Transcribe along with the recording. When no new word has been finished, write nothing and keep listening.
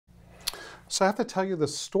So I have to tell you the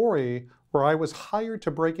story where I was hired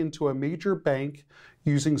to break into a major bank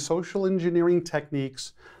using social engineering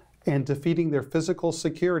techniques and defeating their physical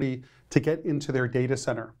security to get into their data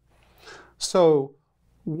center. So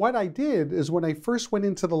what I did is when I first went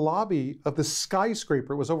into the lobby of the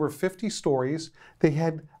skyscraper, it was over 50 stories, they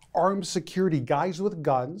had armed security, guys with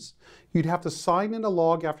guns. You'd have to sign in a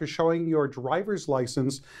log after showing your driver's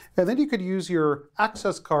license, and then you could use your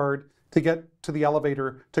access card to get to the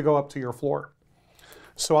elevator to go up to your floor.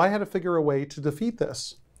 So I had to figure a way to defeat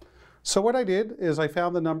this. So what I did is I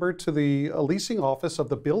found the number to the leasing office of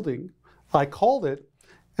the building. I called it,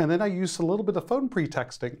 and then I used a little bit of phone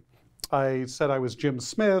pretexting. I said I was Jim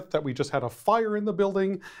Smith, that we just had a fire in the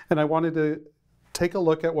building, and I wanted to take a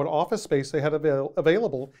look at what office space they had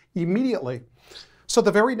available immediately. So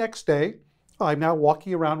the very next day, I'm now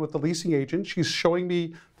walking around with the leasing agent. She's showing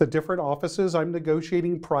me the different offices. I'm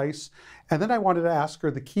negotiating price. And then I wanted to ask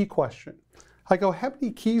her the key question. I go, how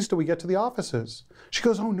many keys do we get to the offices? She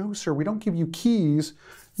goes, oh no, sir, we don't give you keys.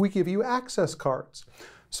 We give you access cards.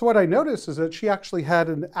 So what I noticed is that she actually had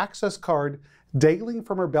an access card dangling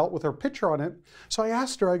from her belt with her picture on it. So I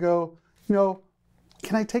asked her, I go,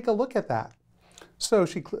 can I take a look at that? So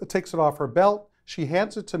she takes it off her belt. She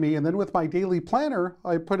hands it to me. And then with my daily planner,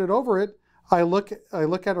 I put it over it. I look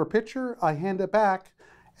at her picture, I hand it back,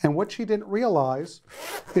 and what she didn't realize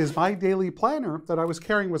is my daily planner that I was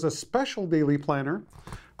carrying was a special daily planner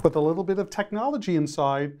with a little bit of technology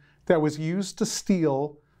inside that was used to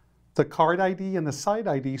steal the card ID and the site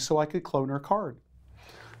ID so I could clone her card.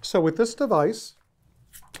 So with this device,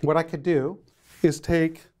 what I could do is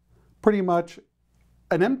take pretty much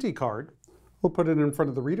an empty card. We'll put it in front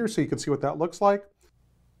of the reader so you can see what that looks like.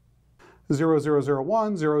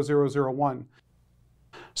 0001, 0001.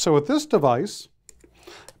 So with this device,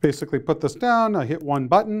 basically put this down, I hit one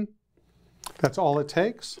button, that's all it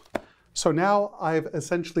takes. So now I've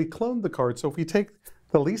essentially cloned the card. So if we take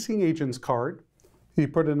the leasing agent's card, you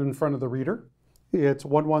put it in front of the reader, it's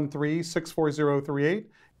 113-64038.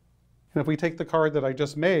 And if we take the card that I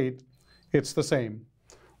just made, it's the same,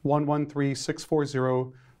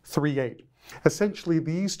 113-64038. Essentially,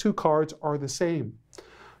 these two cards are the same.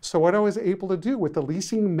 So what I was able to do with the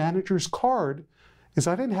leasing manager's card is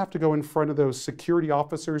I didn't have to go in front of those security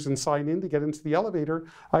officers and sign in to get into the elevator.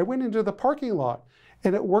 I went into the parking lot,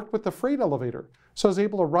 and it worked with the freight elevator. So I was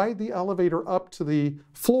able to ride the elevator up to the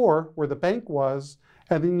floor where the bank was,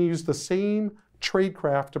 and then use the same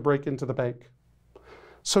tradecraft to break into the bank.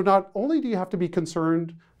 So not only do you have to be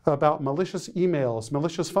concerned about malicious emails,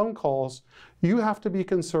 malicious phone calls, you have to be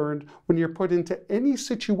concerned when you're put into any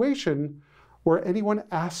situation where anyone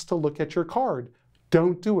asks to look at your card.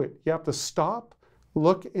 Don't do it. You have to stop,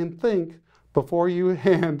 look, and think before you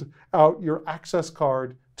hand out your access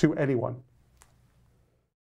card to anyone.